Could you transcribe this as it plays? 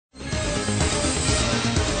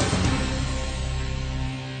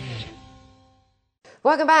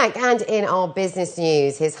Welcome back, and in our business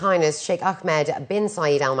news, His Highness Sheikh Ahmed bin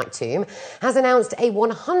Zayed Al Maktoum has announced a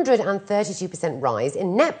 132% rise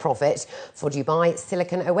in net profit for Dubai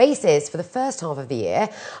Silicon Oasis for the first half of the year,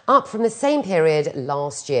 up from the same period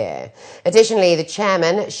last year. Additionally, the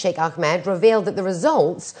chairman, Sheikh Ahmed, revealed that the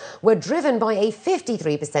results were driven by a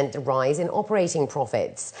 53% rise in operating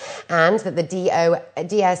profits, and that the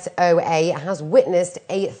DSOA has witnessed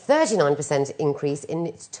a 39% increase in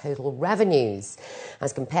its total revenues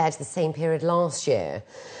as compared to the same period last year.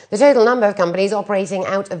 The total number of companies operating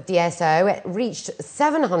out of DSO reached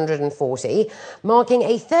 740, marking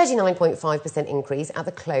a 39.5% increase at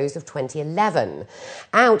the close of 2011.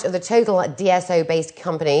 Out of the total DSO-based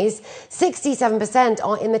companies, 67%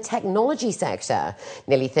 are in the technology sector,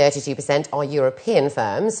 nearly 32% are European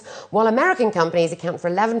firms, while American companies account for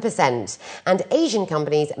 11%, and Asian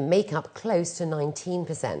companies make up close to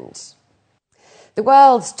 19%. The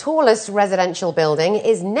world's tallest residential building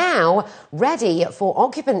is now ready for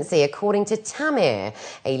occupancy, according to Tamir,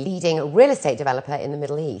 a leading real estate developer in the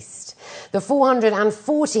Middle East. The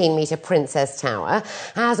 414-metre Princess Tower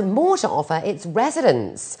has more to offer its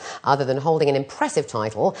residents, other than holding an impressive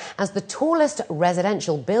title as the tallest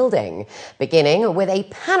residential building, beginning with a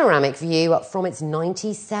panoramic view from its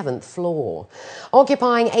 97th floor.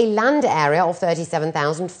 Occupying a land area of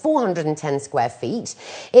 37,410 square feet,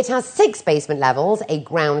 it has 6 basement levels, a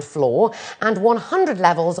ground floor, and 100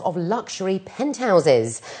 levels of luxury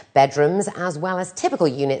penthouses, bedrooms, as well as typical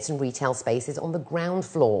units and retail spaces on the ground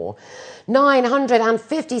floor.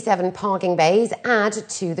 957 parking bays add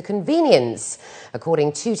to the convenience.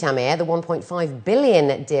 According to Tamir, the 1.5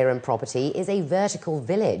 billion dirham property is a vertical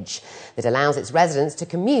village that allows its residents to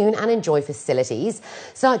commune and enjoy facilities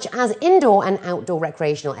such as indoor and outdoor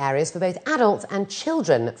recreational areas for both adults and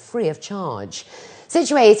children free of charge.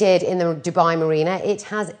 Situated in the Dubai Marina, it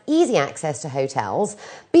has easy access to hotels,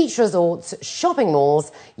 beach resorts, shopping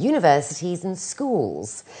malls, universities and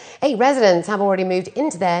schools. 8 residents have already moved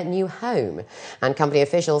into their new home, and company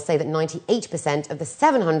officials say that 98% of the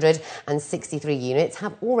 763 units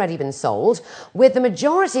have already been sold, with the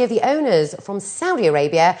majority of the owners from Saudi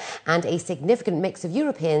Arabia and a significant mix of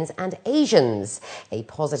Europeans and Asians, a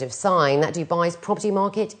positive sign that Dubai's property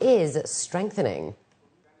market is strengthening.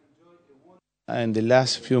 In the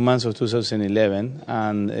last few months of 2011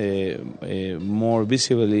 and more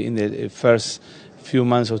visibly in the first few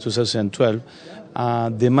months of 2012,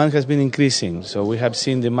 demand has been increasing. So we have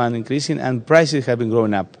seen demand increasing and prices have been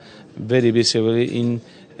growing up very visibly in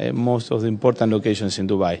most of the important locations in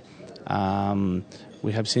Dubai.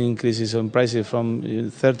 We have seen increases on prices from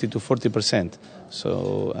 30 to 40%.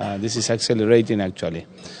 So this is accelerating actually.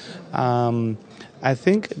 I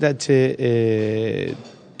think that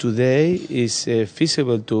today is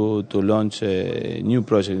feasible to launch a new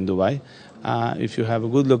project in Dubai if you have a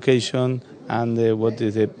good location and what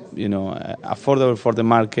is affordable for the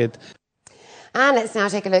market. And let's now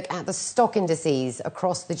take a look at the stock indices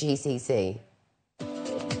across the GCC.